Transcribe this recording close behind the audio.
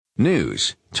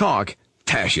News, talk,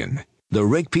 passion. The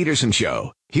Rick Peterson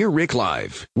Show. Hear Rick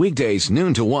live. Weekdays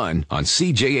noon to 1 on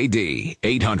CJAD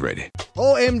 800.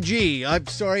 OMG. I'm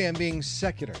sorry I'm being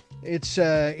secular.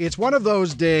 It's one of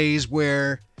those days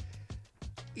where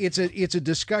it's a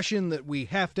discussion that we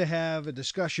have to have, a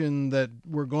discussion that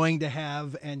we're going to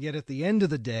have, and yet at the end of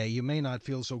the day, you may not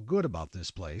feel so good about this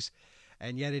place,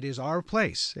 and yet it is our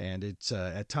place, and it's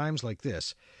at times like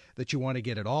this that you want to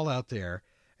get it all out there,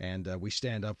 and we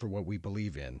stand up for what we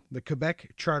believe in. The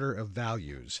Quebec Charter of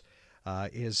Values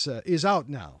is out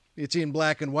now. It's in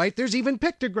black and white. There's even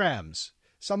pictograms.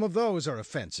 Some of those are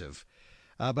offensive.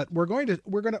 But we're going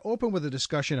to open with a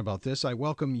discussion about this. I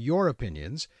welcome your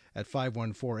opinions at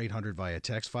 514-800 via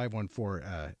text,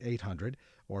 514-800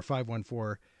 or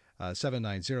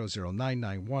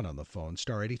 514-790-0991 on the phone,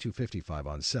 star 8255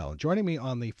 on cell. Joining me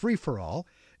on the free-for-all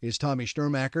is Tommy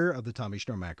Sturmacher of the Tommy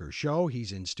Sturmacher Show.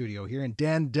 He's in studio here. And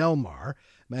Dan Delmar,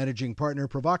 managing partner,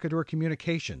 Provocateur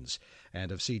Communications,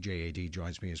 and of CJAD,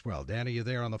 joins me as well. Dan, are you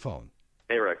there on the phone?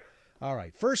 Hey, Rick. All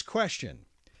right. First question.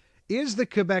 Is the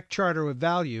Quebec Charter of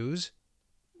Values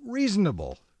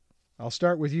reasonable? I'll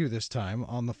start with you this time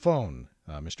on the phone,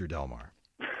 Mr. Delmar.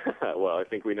 Well, I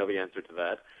think we know the answer to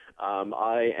that.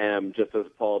 I am just as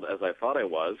appalled as I thought I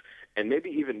was, and maybe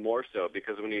even more so,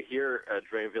 because when you hear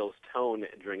Drainville's tone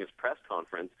during his press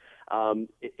conference,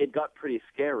 it got pretty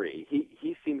scary.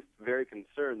 He seems very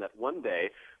concerned that one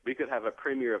day we could have a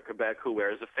premier of Quebec who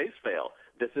wears a face veil.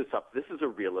 This is a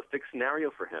realistic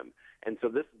scenario for him, and so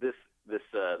this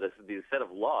set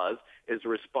of laws is a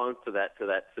response to that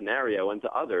scenario and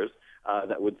to others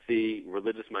that would see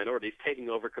religious minorities taking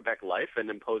over Quebec life and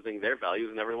imposing their values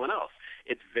on everyone else.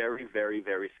 It's very, very,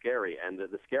 very scary. And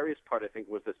the scariest part, I think,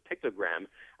 was this pictogram,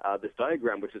 this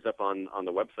diagram, which is up on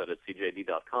the website at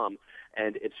cjd.com,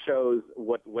 and it shows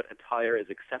what attire is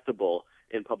acceptable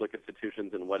in public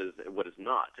institutions and what is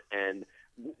not. And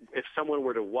if someone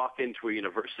were to walk into a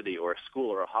university or a school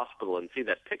or a hospital and see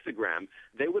that pictogram,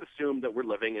 they would assume that we're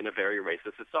living in a very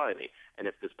racist society. And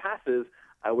if this passes,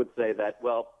 I would say that,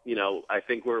 well, I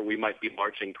think we might be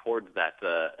marching towards that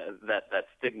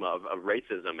stigma of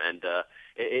racism, and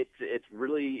it's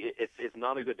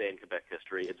not a good day in Quebec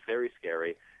history. It's very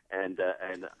scary, and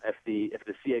if the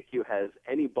CAQ has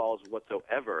any balls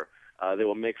whatsoever, they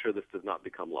will make sure this does not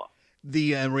become law.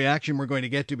 The reaction we're going to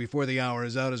get to before the hour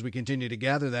is out as we continue to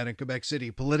gather that in Quebec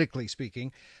City, politically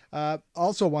speaking.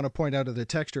 Also want to point out that the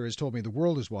texter has told me the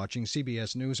world is watching.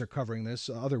 CBS News are covering this.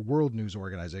 Other world news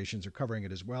organizations are covering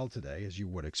it as well today, as you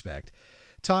would expect.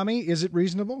 Tommy, is it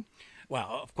reasonable?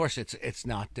 Well, of course, it's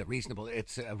not reasonable.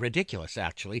 It's ridiculous,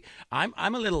 actually. I'm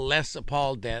a little less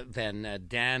appalled than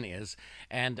Dan is,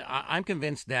 and I'm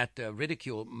convinced that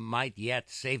ridicule might yet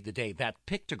save the day. That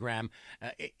pictogram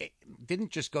it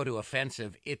didn't just go to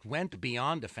offensive; it went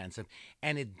beyond offensive,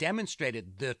 and it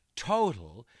demonstrated the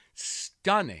total,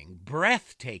 stunning,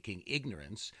 breathtaking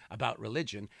ignorance about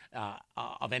religion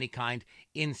of any kind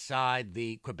inside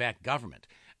the Quebec government.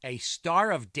 A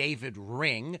Star of David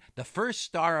ring, the first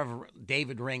Star of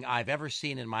David ring I've ever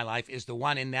seen in my life is the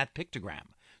one in that pictogram.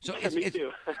 So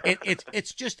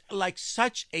it's just like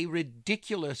such a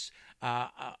ridiculous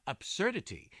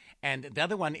absurdity. And the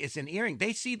other one is an earring.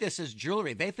 They see this as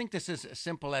jewelry. They think this is as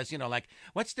simple as, like,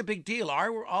 what's the big deal?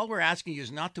 All we're asking you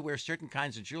is not to wear certain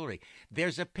kinds of jewelry.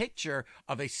 There's a picture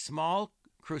of a small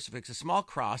crucifix, a small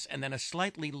cross, and then a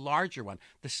slightly larger one.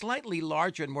 The slightly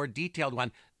larger and more detailed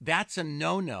one, that's a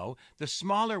no-no. The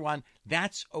smaller one,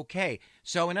 that's okay.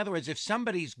 So in other words, if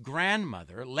somebody's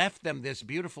grandmother left them this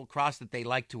beautiful cross that they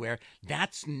like to wear,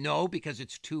 that's no, because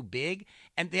it's too big.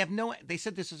 And they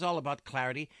said this is all about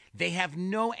clarity. They have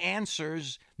no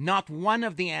answers. Not one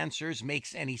of the answers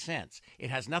makes any sense. It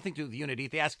has nothing to do with unity.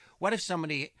 They ask, what if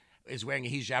somebody is wearing a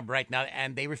hijab right now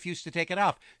and they refuse to take it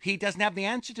off? He doesn't have the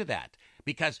answer to that,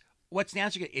 because what's the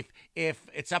answer? If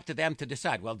it's up to them to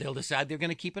decide, well, they'll decide they're going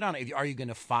to keep it on. Are you going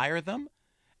to fire them?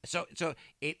 So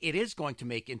it is going to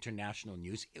make international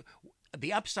news.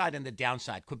 The upside and the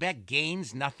downside, Quebec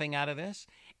gains nothing out of this,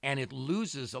 and it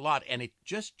loses a lot, and it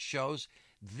just shows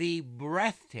the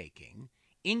breathtaking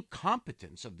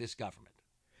incompetence of this government.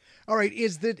 All right,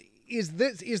 is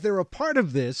there a part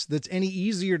of this that's any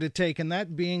easier to take, and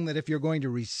that being that if you're going to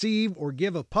receive or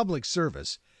give a public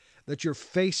service, that your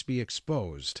face be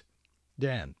exposed?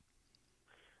 Dan.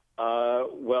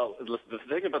 Well, the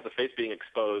thing about the face being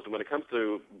exposed, when it comes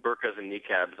to burqas and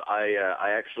niqabs, I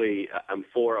actually am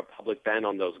for a public ban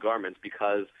on those garments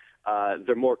because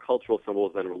they're more cultural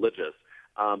symbols than religious.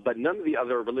 But none of the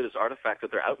other religious artifacts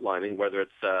that they're outlining, whether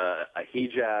it's a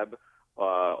hijab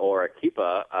or a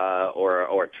kippah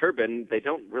or a turban, they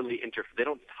don't really they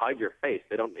don't hide your face.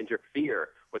 They don't interfere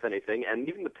with anything. And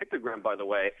even the pictogram, by the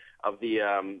way, of the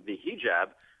hijab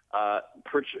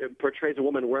portrays a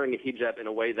woman wearing a hijab in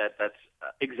a way that's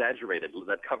exaggerated,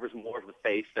 that covers more of the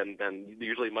face than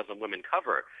usually Muslim women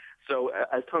cover. So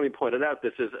as Tommy pointed out,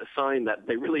 this is a sign that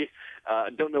they really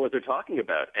don't know what they're talking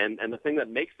about. And the thing that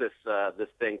makes this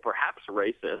thing perhaps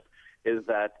racist is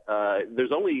that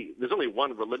there's only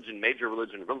one religion, major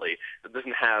religion really, that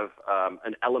doesn't have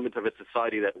an element of its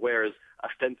society that wears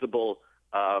ostensible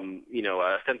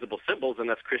symbols, and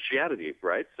that's Christianity,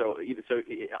 right? So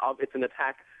it's an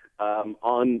attack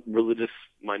on religious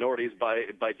minorities by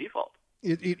default.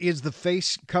 It is the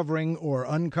face covering or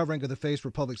uncovering of the face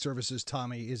for public services,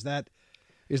 Tommy. Is that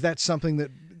something that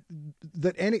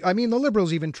the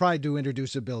Liberals even tried to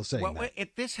introduce a bill saying that?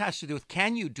 This has to do with,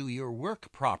 can you do your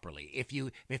work properly?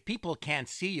 If people can't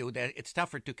see you, that it's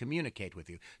tougher to communicate with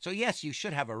you. So yes, you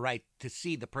should have a right to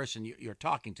see the person you're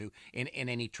talking to in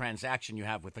any transaction you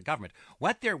have with the government.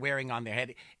 What they're wearing on their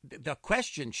head, the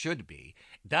question should be,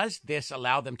 does this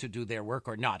allow them to do their work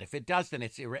or not? If it does, then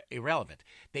it's irrelevant.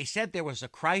 They said there was a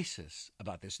crisis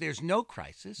about this. There's no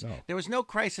crisis. No. There was no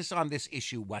crisis on this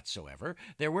issue whatsoever.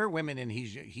 There were women in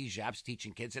hijabs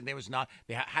teaching kids, and there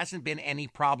hasn't been any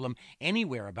problem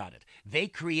anywhere about it. They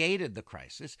created the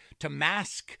crisis to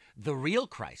mask the real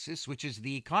crisis, which is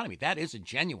the economy. That is a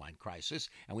genuine crisis,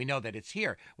 and we know that it's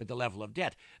here with the level of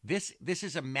debt. This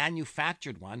is a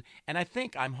manufactured one, and I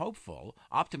think I'm hopeful,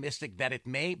 optimistic that it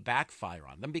may backfire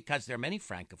on them, because there are many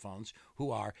francophones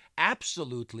who are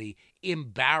absolutely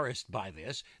embarrassed by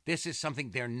this. This is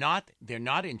something they're not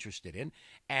interested in,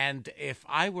 and if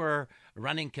I were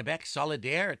running Quebec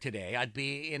Solidaire today, I'd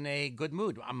be in a good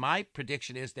mood. My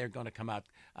prediction is they're going to come out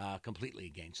completely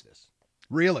against this.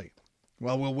 Really?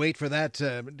 Well, we'll wait for that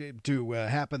to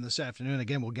happen this afternoon.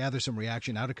 Again, we'll gather some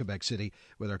reaction out of Quebec City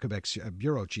with our Quebec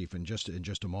bureau chief in just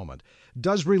a moment.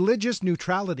 Does religious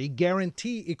neutrality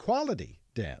guarantee equality,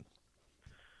 Dan?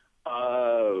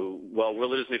 Well,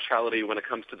 religious neutrality when it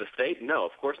comes to the state? No,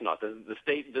 of course not. The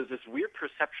state, there's this weird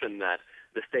perception that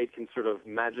the state can sort of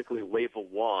magically wave a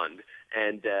wand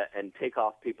and take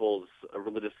off people's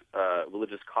religious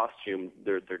costume,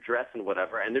 their dress and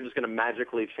whatever, and they're just going to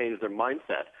magically change their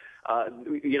mindset.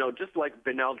 Just like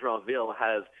Bernard Dranville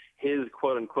has his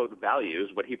quote-unquote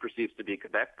values, what he perceives to be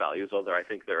Quebec values, although I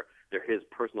think they're his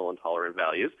personal intolerant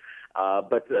values.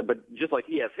 But just like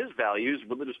he has his values,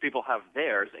 religious people have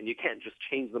theirs, and you can't just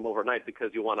change them overnight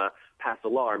because you want to pass a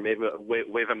law or maybe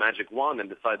wave a magic wand and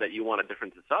decide that you want a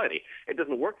different society. It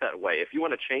doesn't work that way. If you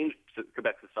want to change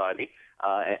Quebec society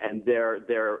and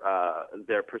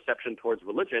their perception towards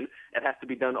religion, it has to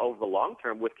be done over the long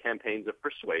term with campaigns of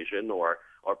persuasion or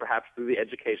perhaps through the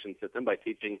education system by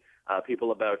teaching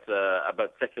people about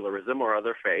secularism or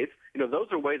other faiths. Those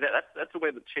are ways that's a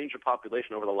way to change a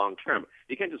population over the long term.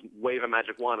 You can't just wave a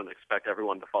magic wand and expect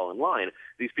everyone to fall in line.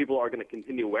 These people are going to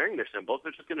continue wearing their symbols.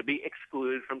 They're just going to be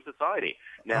excluded from society.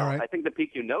 Now, right. I think the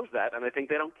PQ knows that, and I think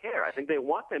they don't care. I think they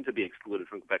want them to be excluded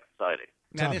from Quebec society.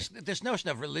 Now, this notion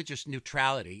of religious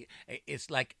neutrality is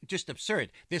like just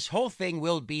absurd. This whole thing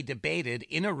will be debated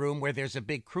in a room where there's a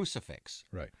big crucifix.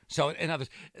 Right. So, in other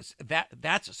words,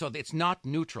 that's so it's not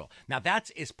neutral. Now,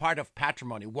 that is part of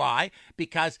patrimony. Why?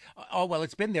 Because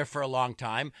it's been there for a long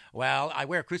time. Well, I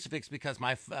wear a crucifix because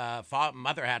my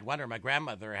mother had one or my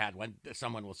grandmother had one.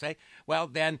 Someone will say. Well,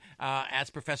 then, as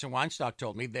Professor Weinstock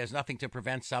told me, there's nothing to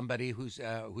prevent somebody who's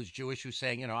Jewish who's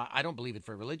saying, I don't believe it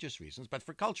for religious reasons, but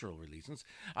for cultural reasons.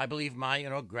 I believe my,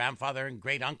 grandfather and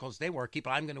great uncles, they wore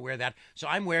kippah. I'm going to wear that. So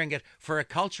I'm wearing it for a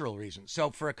cultural reason. So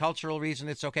for a cultural reason,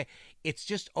 it's okay. It's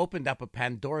just opened up a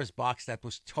Pandora's box that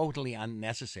was totally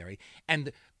unnecessary.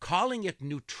 And calling it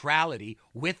neutrality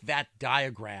with that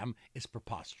diagram is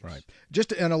preposterous.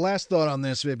 Right. And a last thought on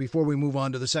this before we move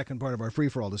on to the second part of our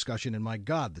free-for-all discussion. And my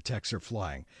God, the texts are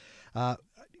flying.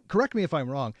 Correct me if I'm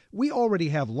wrong. We already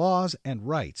have laws and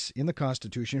rights in the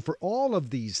Constitution for all of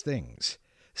these things,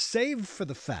 save for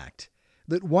the fact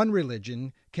that one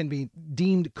religion can be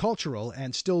deemed cultural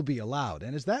and still be allowed.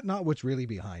 And is that not what's really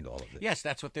behind all of this? Yes,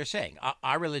 that's what they're saying.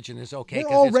 Our religion is okay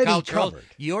because it's cultural. Covered.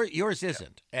 Yours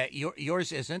isn't.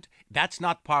 Yours isn't. That's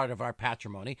not part of our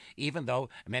patrimony, even though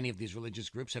many of these religious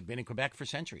groups have been in Quebec for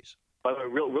centuries. By the way,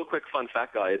 real quick fun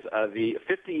fact, guys. The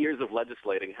 50 years of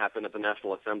legislating happened at the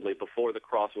National Assembly before the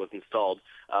cross was installed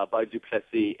by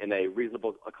Duplessis in a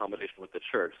reasonable accommodation with the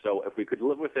church. So if we could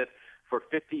live with it for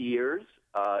 50 years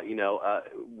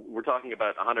we're talking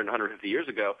about 100, 150 years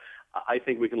ago. I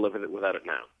think we can live with it without it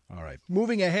now. All right.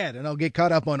 Moving ahead, and I'll get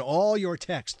caught up on all your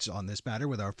texts on this matter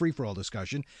with our free-for-all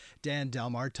discussion. Dan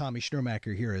Delmar, Tommy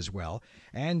Schnurmacher here as well,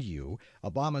 and you.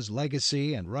 Obama's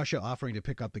legacy and Russia offering to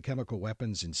pick up the chemical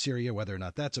weapons in Syria, whether or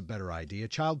not that's a better idea.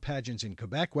 Child pageants in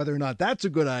Quebec, whether or not that's a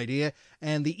good idea.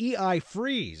 And the EI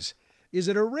freeze. Is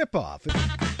it a ripoff?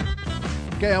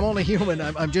 Okay, I'm only human.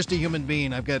 I'm just a human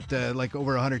being. I've got like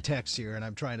over 100 texts here, and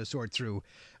I'm trying to sort through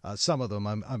some of them.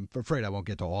 I'm afraid I won't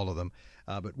get to all of them.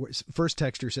 But first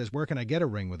texter says, where can I get a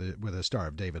ring with a Star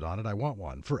of David on it? I want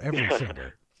one for every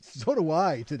finger. So do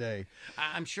I today.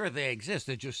 I'm sure they exist.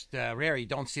 They're just rare. You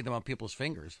don't see them on people's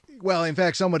fingers. Well, in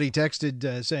fact, somebody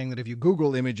texted saying that if you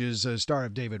Google images Star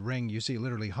of David ring, you see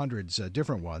literally hundreds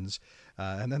different ones.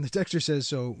 And then the texter says,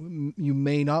 so you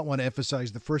may not want to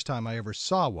emphasize the first time I ever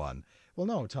saw one. Well,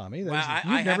 no, Tommy. You've I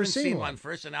never haven't seen one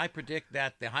first, and I predict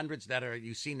that the hundreds that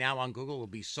you see now on Google will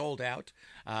be sold out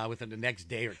within the next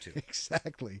day or two.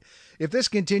 Exactly. If this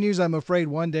continues, I'm afraid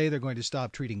one day they're going to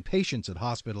stop treating patients at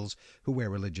hospitals who wear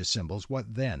religious symbols.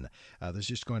 What then? This is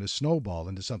just going to snowball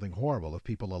into something horrible if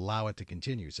people allow it to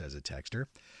continue, says a texter.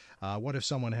 What if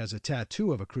someone has a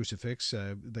tattoo of a crucifix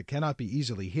that cannot be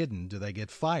easily hidden? Do they get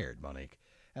fired, Monique?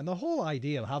 And the whole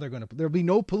idea of how there'll be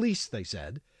no police, they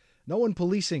said. No one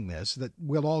policing this, that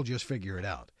we'll all just figure it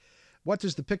out. What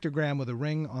does the pictogram with a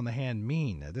ring on the hand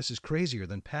mean? This is crazier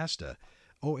than pasta.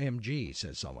 OMG,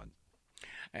 says someone.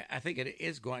 I think it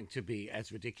is going to be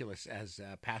as ridiculous as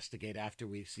Pastagate after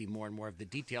we see more and more of the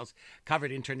details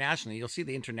covered internationally. You'll see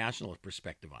the international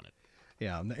perspective on it.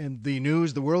 Yeah, and the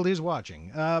news the world is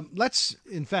watching. Let's,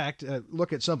 in fact,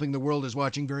 look at something the world is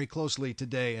watching very closely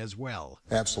today as well.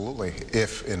 Absolutely,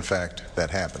 if, in fact,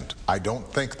 that happened. I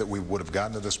don't think that we would have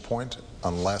gotten to this point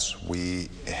unless we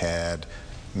had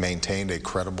maintained a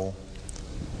credible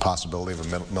possibility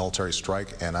of a military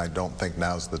strike, and I don't think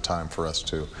now's the time for us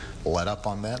to let up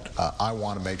on that. I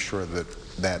want to make sure that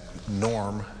that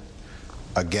norm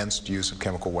against use of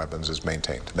chemical weapons is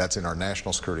maintained. That's in our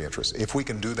national security interest. If we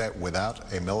can do that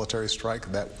without a military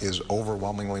strike, that is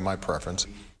overwhelmingly my preference.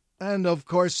 And, of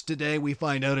course, today we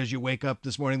find out as you wake up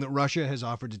this morning that Russia has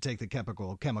offered to take the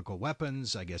chemical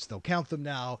weapons. I guess they'll count them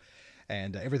now,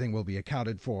 and everything will be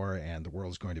accounted for, and the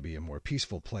world's going to be a more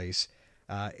peaceful place.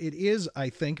 It is, I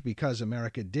think, because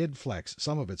America did flex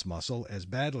some of its muscle as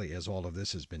badly as all of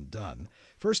this has been done.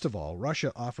 First of all,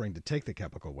 Russia offering to take the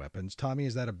chemical weapons. Tommy,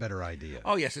 is that a better idea?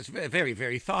 Oh, yes. It's very,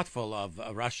 very thoughtful of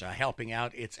Russia helping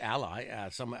out its ally,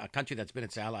 a country that's been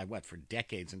its ally, for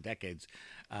decades and decades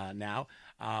now.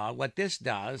 What this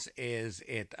does is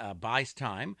it buys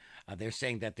time. They're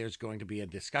saying that there's going to be a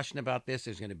discussion about this.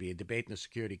 There's going to be a debate in the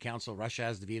Security Council. Russia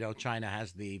has the veto. China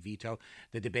has the veto.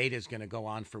 The debate is going to go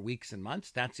on for weeks and months.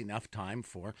 That's enough time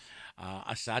for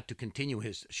Assad to continue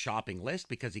his shopping list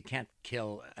because he can't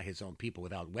kill his own people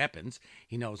without weapons.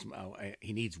 He knows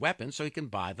he needs weapons, so he can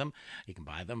buy them. He can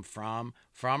buy them from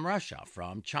Russia,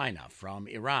 from China, from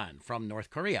Iran, from North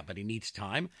Korea. But he needs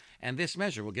time, and this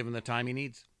measure will give him the time he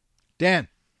needs. Dan.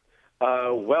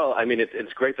 Well, I mean,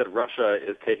 it's great that Russia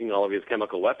is taking all of these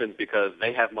chemical weapons because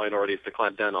they have minorities to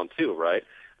clamp down on too, right?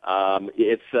 I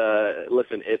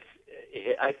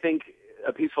think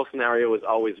a peaceful scenario is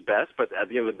always best, but at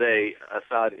the end of the day,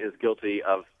 Assad is guilty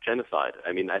of genocide.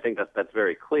 I mean, I think that's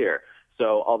very clear.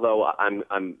 So, although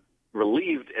I'm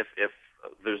relieved if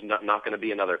there's not going to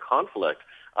be another conflict,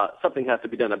 something has to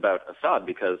be done about Assad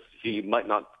because he might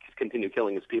not continue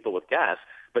killing his people with gas,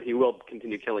 but he will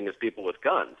continue killing his people with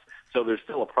guns. So there's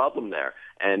still a problem there.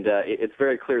 And it's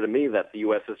very clear to me that the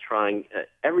U.S. is trying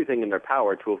everything in their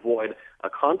power to avoid a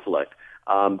conflict,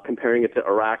 comparing it to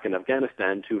Iraq and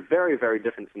Afghanistan, two very, very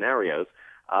different scenarios.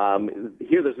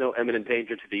 Here there's no imminent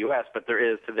danger to the U.S., but there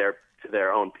is to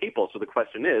their own people. So the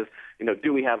question is,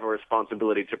 do we have a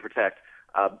responsibility to protect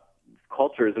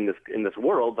cultures in this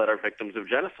world that are victims of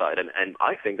genocide? And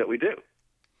I think that we do.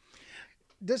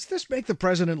 Does this make the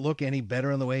president look any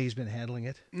better in the way he's been handling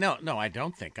it? No, I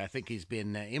don't think. I think he's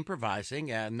been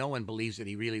improvising. No one believes that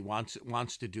he really wants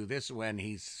to do this. When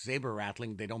he's saber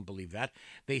rattling, they don't believe that.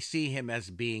 They see him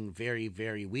as being very,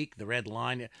 very weak. The red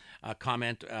line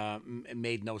comment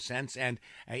made no sense, and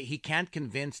he can't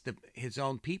convince his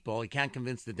own people. He can't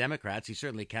convince the Democrats. He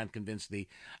certainly can't convince the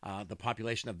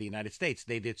population of the United States.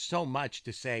 They did so much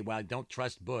to say, well, don't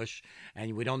trust Bush,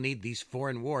 and we don't need these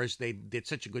foreign wars. They did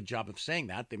such a good job of saying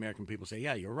that. The American people say,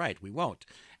 yeah, you're right, we won't.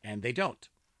 And they don't.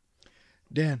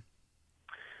 Dan?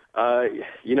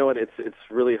 You know what? It's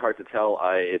really hard to tell.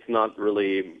 It's not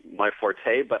really my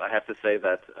forte, but I have to say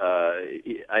that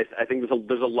I think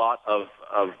there's a lot of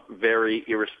very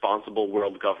irresponsible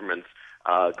world governments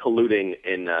colluding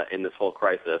in this whole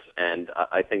crisis. And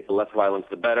I think the less violence,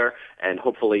 the better. And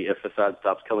hopefully, if Assad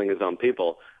stops killing his own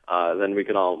people, then we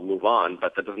can all move on.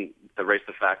 But that doesn't erase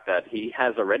the fact that he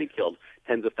has already killed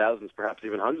tens of thousands, perhaps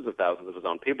even hundreds of thousands of his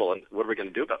own people. And what are we going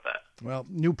to do about that? Well,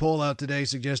 new poll out today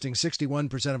suggesting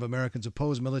 61% of Americans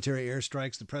oppose military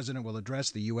airstrikes. The president will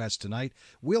address the U.S. tonight.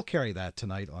 We'll carry that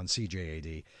tonight on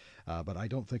CJAD. But I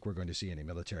don't think we're going to see any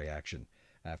military action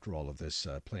after all of this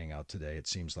playing out today. It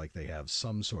seems like they have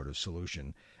some sort of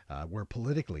solution where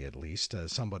politically, at least,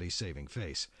 somebody's saving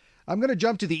face. I'm going to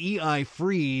jump to the EI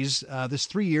freeze, this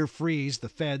 3-year freeze the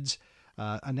feds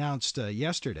announced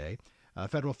yesterday.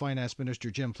 Federal Finance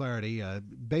Minister Jim Flaherty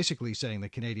basically saying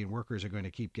that Canadian workers are going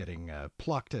to keep getting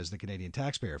plucked, as the Canadian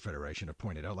Taxpayer Federation have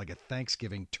pointed out, like a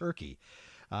Thanksgiving turkey.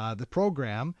 The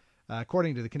program,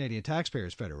 according to the Canadian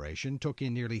Taxpayers Federation, took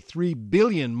in nearly $3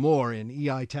 billion more in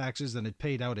EI taxes than it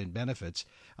paid out in benefits.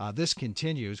 This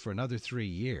continues for another 3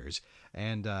 years.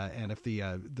 And if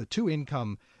the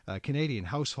two-income Canadian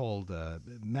household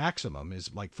maximum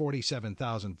is like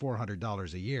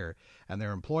 $47,400 a year, and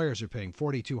their employers are paying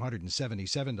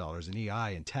 $4,277 in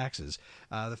EI and taxes,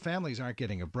 the families aren't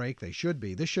getting a break. They should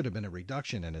be. This should have been a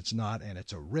reduction, and it's not, and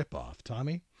it's a ripoff.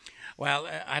 Tommy? Well,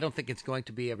 I don't think it's going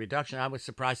to be a reduction. I was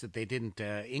surprised that they didn't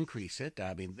increase it.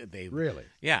 I mean, they really,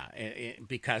 yeah,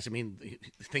 because I mean,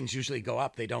 things usually go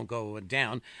up; they don't go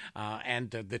down.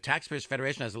 And the Taxpayers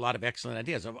Federation has a lot of excellent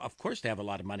ideas. Of course, they have a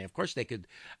lot of money. Of course, they could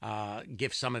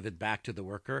give some of it back to the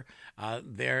worker.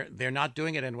 They're not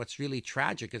doing it. And what's really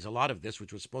tragic is a lot of this,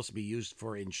 which was supposed to be used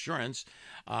for insurance,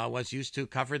 was used to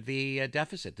cover the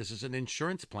deficit. This is an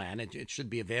insurance plan. It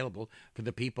should be available for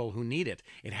the people who need it.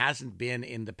 It hasn't been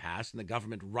in the past, and the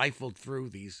government rifled through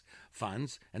these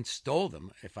funds and stole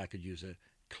them, if I could use a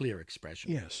clear expression.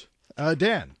 Yes.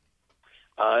 Dan?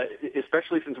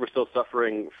 Especially since we're still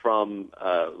suffering from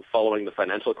following the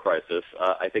financial crisis,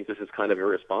 I think this is kind of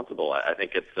irresponsible. I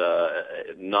think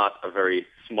it's not a very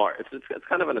smart. It's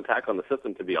kind of an attack on the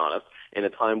system, to be honest, in a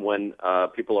time when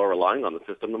people are relying on the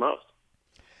system the most.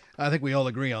 I think we all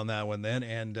agree on that one then,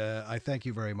 and I thank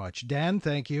you very much. Dan,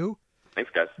 thank you. Thanks,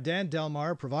 guys. Dan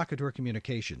Delmar, Provocateur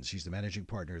Communications. He's the managing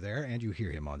partner there, and you hear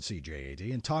him on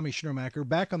CJAD. And Tommy Schnurmacher,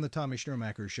 back on the Tommy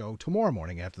Schnurmacher Show tomorrow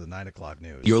morning after the 9 o'clock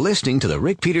news. You're listening to the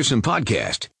Rick Peterson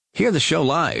Podcast. Hear the show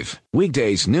live,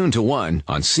 weekdays noon to 1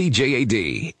 on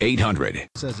CJAD 800.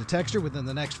 Says a texter, within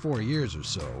the next 4 years or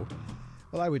so.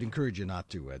 Well, I would encourage you not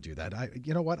to do that.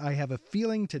 You know what? I have a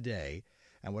feeling today,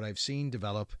 and what I've seen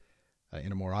develop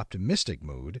in a more optimistic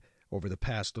mood over the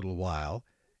past little while,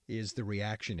 is the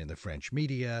reaction in the French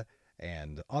media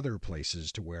and other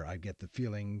places to where I get the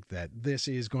feeling that this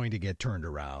is going to get turned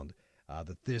around,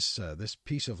 that this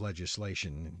piece of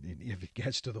legislation, if it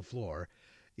gets to the floor,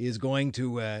 is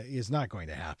not going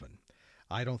to happen.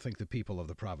 I don't think the people of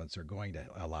the province are going to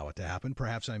allow it to happen.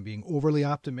 Perhaps I'm being overly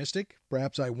optimistic.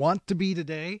 Perhaps I want to be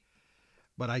today.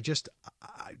 But I just,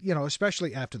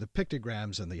 especially after the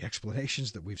pictograms and the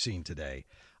explanations that we've seen today,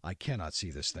 I cannot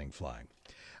see this thing flying.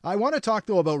 I want to talk,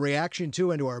 though, about Reaction 2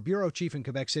 and to our bureau chief in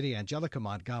Quebec City, Angelica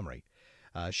Montgomery.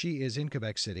 She is in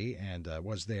Quebec City and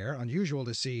was there. Unusual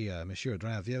to see Monsieur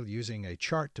Drainville using a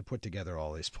chart to put together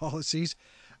all his policies.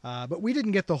 But we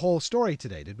didn't get the whole story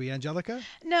today, did we, Angelica?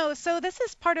 No, so this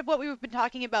is part of what we've been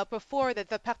talking about before, that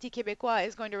the Parti Québécois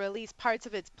is going to release parts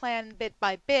of its plan bit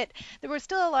by bit. There were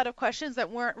still a lot of questions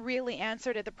that weren't really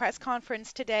answered at the press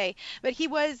conference today, but he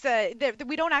was,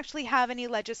 we don't actually have any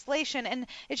legislation, and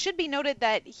it should be noted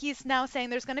that he's now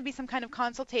saying there's going to be some kind of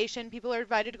consultation. People are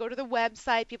invited to go to the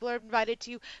website, people are invited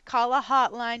to call a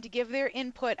hotline to give their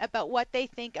input about what they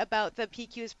think about the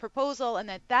PQ's proposal,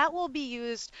 and that will be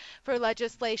used for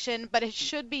legislation. But it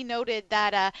should be noted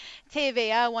that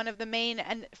TVA, one of the main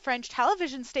French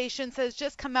television stations, has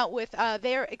just come out with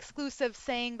their exclusive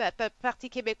saying that the Parti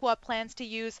Québécois plans to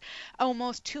use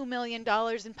almost $2 million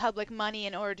in public money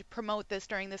in order to promote this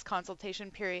during this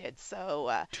consultation period. So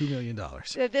 $2 million.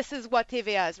 This is what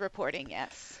TVA is reporting,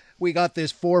 yes. We got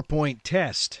this 4-point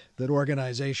test that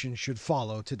organizations should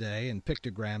follow today, and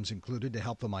pictograms included to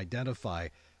help them identify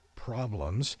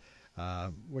problems.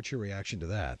 What's your reaction to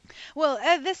that? Well,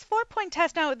 this 4-point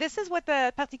test, now, this is what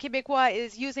the Parti Québécois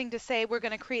is using to say we're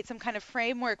going to create some kind of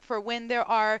framework for when there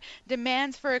are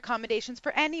demands for accommodations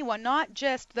for anyone, not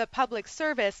just the public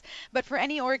service, but for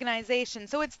any organization.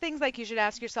 So it's things like you should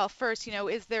ask yourself first,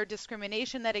 is there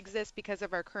discrimination that exists because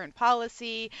of our current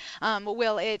policy?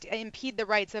 Will it impede the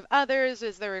rights of others?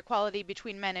 Is there equality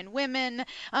between men and women?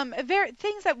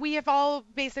 Things that we have all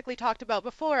basically talked about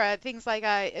before, things like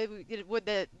would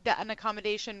the an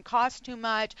accommodation cost too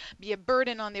much, be a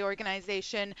burden on the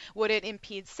organization? Would it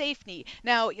impede safety?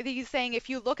 Now, he's saying if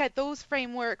you look at those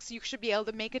frameworks, you should be able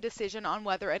to make a decision on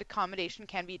whether an accommodation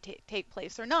can be take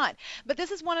place or not. But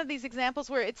this is one of these examples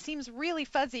where it seems really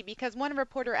fuzzy, because one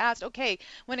reporter asked, okay,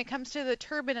 when it comes to the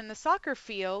turbine and the soccer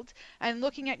field, and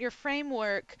looking at your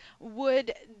framework,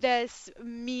 would this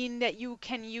mean that you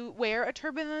wear a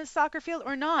turban in the soccer field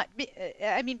or not?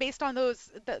 I mean, based on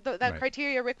that Right.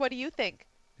 criteria, Rick, what do you think?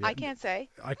 Yeah, I can't say.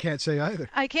 I can't say either.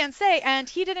 I can't say, and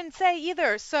he didn't say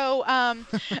either. So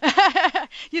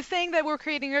he's saying that we're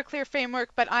creating a clear framework,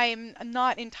 but I'm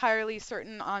not entirely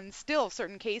certain on still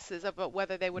certain cases about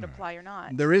whether they would apply or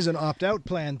not. There is an opt-out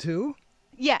plan too.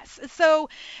 Yes. So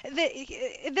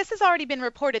this has already been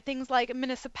reported. Things like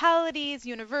municipalities,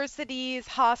 universities,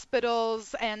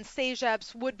 hospitals, and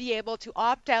CEGEPs would be able to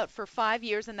opt out for 5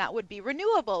 years, and that would be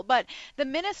renewable. But the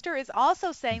minister is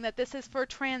also saying that this is for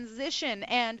transition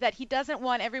and that he doesn't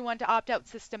want everyone to opt out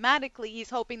systematically.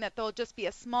 He's hoping that there'll just be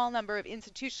a small number of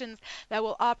institutions that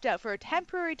will opt out for a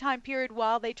temporary time period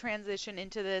while they transition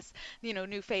into this,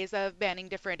 new phase of banning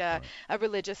different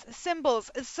religious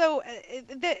symbols. So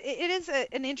it is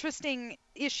an interesting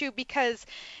issue because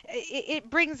it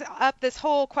brings up this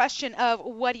whole question of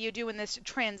what do you do in this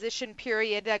transition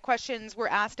period. Questions were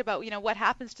asked about, what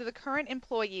happens to the current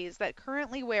employees that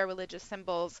currently wear religious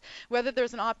symbols, whether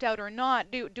there's an opt-out or not.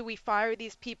 Do we fire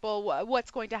these people?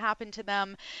 What's going to happen to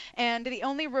them? And the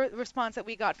only response that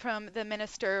we got from the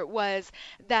minister was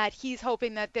that he's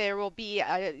hoping that there will be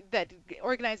that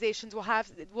organizations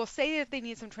will say that they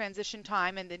need some transition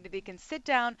time, and then they can sit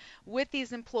down with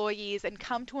these employees and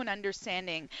come to an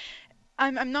understanding.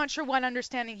 I'm not sure what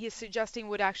understanding he's suggesting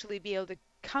would actually be able to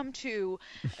come to,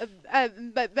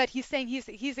 but he's saying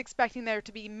he's expecting there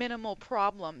to be minimal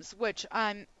problems, which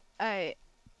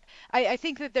I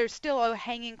think that there's still a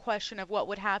hanging question of what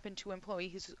would happen to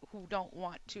employees who don't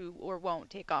want to or won't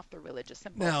take off their religious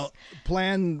symbols. Now,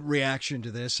 planned reaction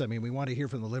to this. I mean, we want to hear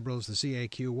from the Liberals, the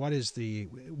CAQ.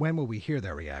 When will we hear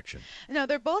their reaction? No,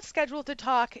 they're both scheduled to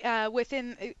talk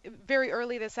within very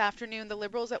early this afternoon. The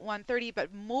Liberals at 1:30,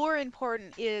 but more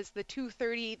important is the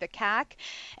 2:30, the CAQ.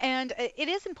 And it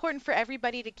is important for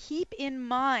everybody to keep in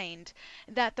mind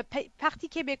that the Parti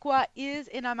Québécois is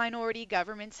in a minority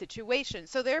government situation.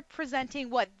 So they're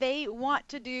presenting what they want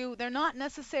to do. They're not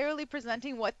necessarily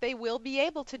presenting what they will be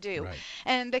able to do. Right.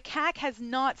 And the CAQ has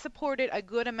not supported a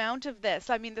good amount of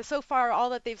this. I mean, so far, all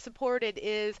that they've supported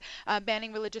is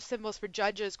banning religious symbols for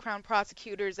judges, crown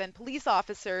prosecutors, and police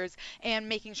officers, and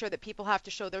making sure that people have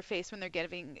to show their face when they're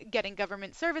getting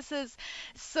government services.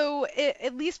 So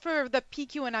at least for the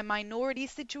PQ in a minority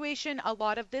situation, a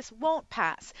lot of this won't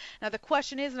pass. Now, the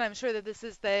question is, and I'm sure that this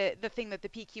is the thing that the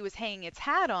PQ is hanging its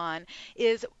hat on,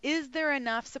 is there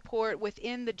enough support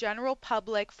within the general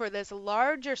public for this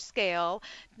larger scale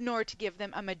in order to give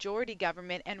them a majority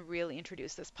government and really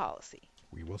introduce this policy?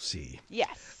 We will see.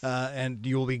 Yes. And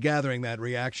you will be gathering that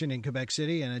reaction in Quebec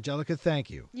City. And Angelica, thank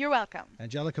you. You're welcome.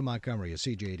 Angelica Montgomery is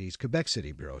CJAD's Quebec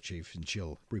City Bureau Chief, and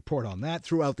she'll report on that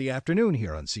throughout the afternoon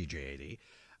here on CJAD.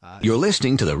 You're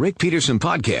listening to the Rick Peterson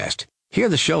Podcast. Hear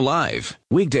the show live,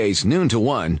 weekdays noon to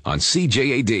 1 on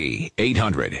CJAD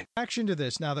 800. Reaction to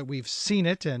this now that we've seen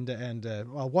it and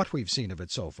what we've seen of it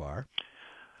so far.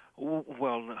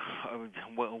 Well,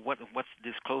 what's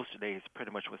disclosed today is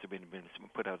pretty much what's been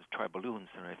put out as tri-balloons,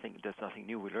 and I think there's nothing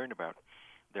new we learned about.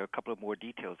 There are a couple of more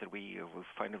details that we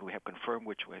finally have confirmed,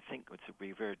 which I think would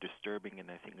be very disturbing, and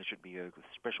I think there should be a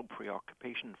special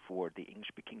preoccupation for the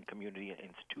English-speaking community and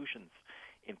institutions.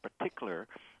 In particular,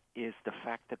 is the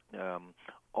fact that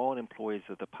all employees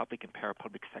of the public and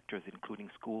parapublic sectors, including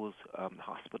schools,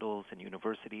 hospitals, and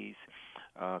universities,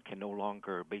 can no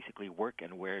longer basically work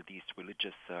and wear these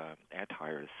religious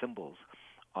attire symbols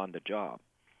on the job.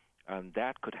 And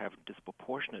that could have a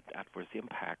disproportionate adverse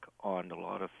impact on a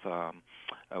lot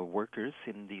of workers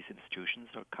in these institutions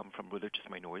that come from religious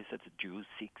minorities, such as Jews,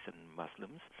 Sikhs, and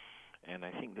Muslims. And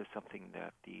I think there's something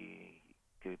that the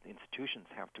institutions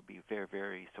have to be very,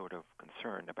 very sort of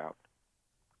concerned about,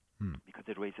 because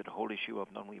it raises the whole issue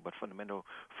of not only about fundamental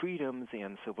freedoms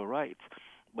and civil rights,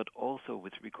 but also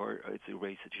with regard it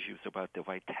raises issues about the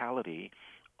vitality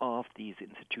of these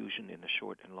institutions in the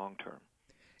short and long term.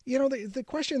 You know, the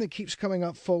question that keeps coming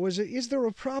up, Fo, is there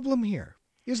a problem here?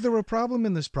 Is there a problem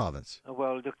in this province?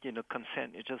 Well, look,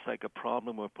 consent is just like a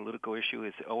problem or a political issue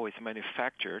is always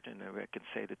manufactured, and I can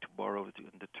say that to borrow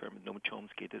the term Noam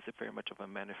Chomsky, it is very much of a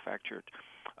manufactured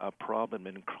problem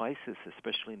and crisis,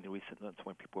 especially in the recent months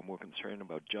when people are more concerned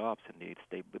about jobs and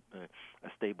a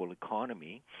stable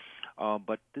economy.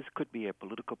 But this could be a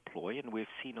political ploy, and we've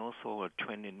seen also a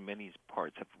trend in many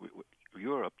parts of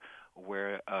Europe,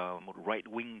 where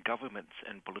right-wing governments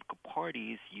and political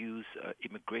parties use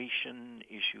immigration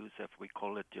issues, if we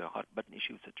call it hot-button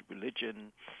issues such as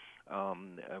religion,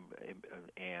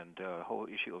 and the whole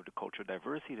issue of the cultural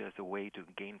diversity as a way to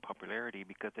gain popularity,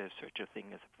 because there's such a thing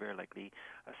as very likely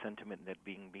a sentiment that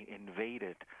being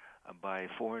invaded by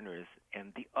foreigners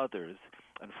and the others.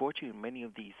 Unfortunately, many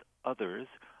of these others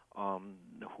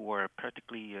who are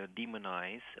practically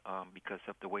demonized because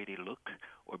of the way they look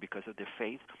or because of their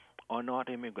faith are not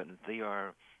immigrants. They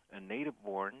are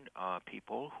native-born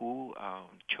people who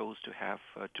chose to have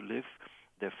to live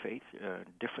their faith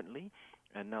differently.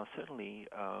 And now certainly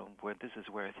where this is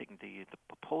where I think the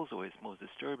proposal is most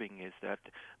disturbing is that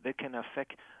they can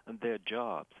affect their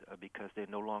jobs because they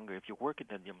no longer, if you work at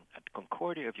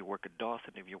Concordia, if you work at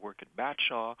Dawson, if you work at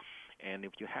Batshaw, and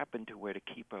if you happen to wear the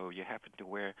kippah or you happen to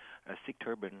wear a Sikh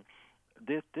turban,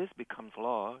 this becomes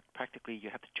law. Practically you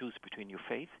have to choose between your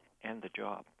faith and the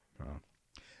job.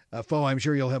 Pho, I'm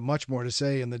sure you'll have much more to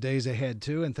say in the days ahead,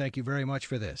 too, and thank you very much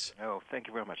for this. Oh, thank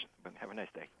you very much. Have a nice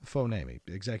day. Pho Nami,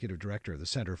 Executive Director of the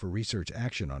Center for Research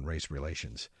Action on Race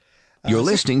Relations. You're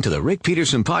listening to the Rick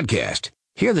Peterson Podcast.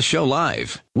 Hear the show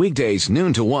live, weekdays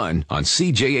noon to 1 on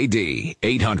CJAD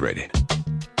 800.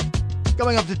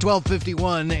 Coming up to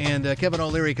 12:51, and Kevin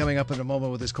O'Leary coming up in a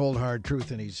moment with his cold, hard truth,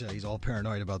 and he's all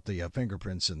paranoid about the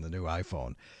fingerprints in the new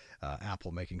iPhone.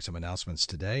 Apple making some announcements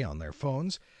today on their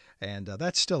phones, and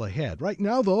that's still ahead. Right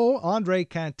now, though, Andre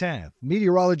Quentin,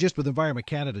 meteorologist with Environment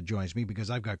Canada, joins me because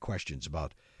I've got questions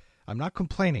about... I'm not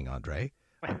complaining, Andre.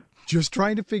 Just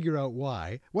trying to figure out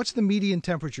why. What's the median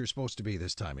temperature supposed to be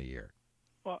this time of year?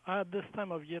 Well, at this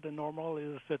time of year, the normal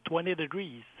is 20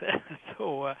 degrees.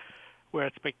 So we're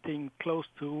expecting close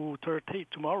to 30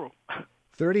 tomorrow.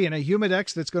 30 and a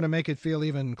humidex that's going to make it feel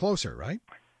even closer, right?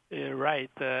 Right.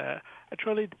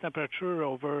 Actually, the temperature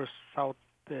over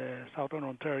southern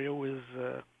Ontario is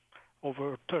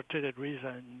over 30 degrees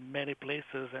in many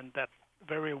places, and that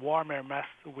very warm air mass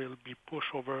will be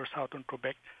pushed over southern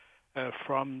Quebec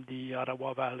from the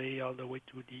Ottawa Valley all the way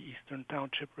to the Eastern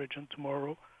Township region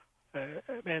tomorrow.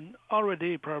 And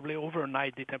already probably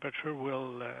overnight the temperature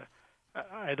will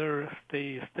either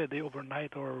stay steady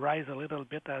overnight or rise a little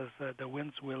bit as the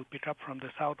winds will pick up from the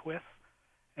southwest.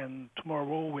 And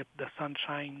tomorrow with the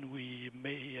sunshine we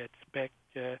may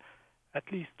expect at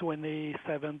least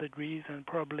 27 degrees and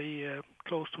probably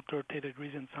close to 30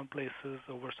 degrees in some places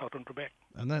over southern Quebec.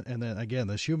 And then again,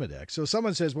 this humidex. So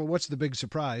someone says, well, what's the big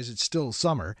surprise? It's still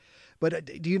summer. But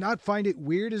do you not find it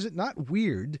weird? Is it not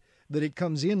weird that it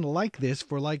comes in like this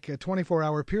for like a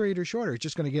 24-hour period or shorter? It's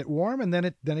just going to get warm and then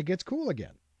it gets cool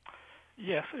again.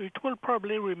 Yes, it will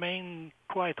probably remain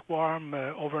quite warm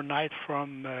overnight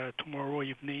from tomorrow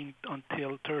evening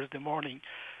until Thursday morning.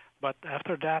 But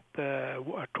after that,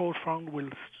 a cold front will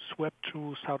sweep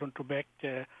through southern Quebec,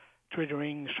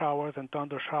 triggering showers and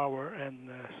thunder shower.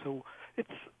 And so it's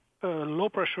a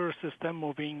low-pressure system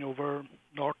moving over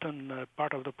northern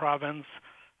part of the province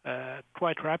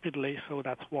quite rapidly. So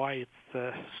that's why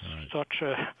it's such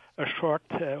a short,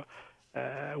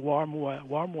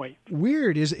 warm wave.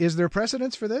 Weird. Is there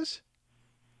precedence for this?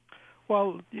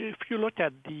 Well, if you look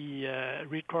at the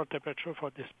record temperature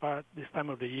for this time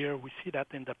of the year, we see that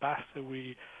in the past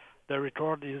the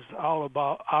record is all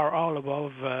above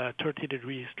 30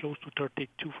 degrees, close to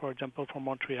 32, for example, for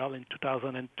Montreal in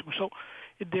 2002. So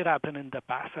it did happen in the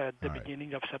past at the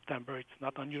beginning of September. It's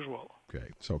not unusual.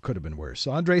 Okay, so it could have been worse.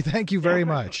 So, Andre, thank you very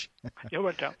much. You're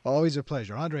welcome. Always a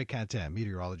pleasure. Andre Quentin,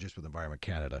 meteorologist with Environment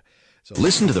Canada. So,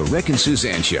 listen to the Rick and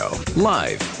Suzanne Show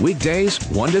live weekdays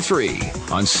 1 to 3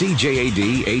 on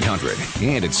CJAD 800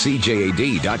 and at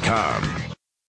CJAD.com.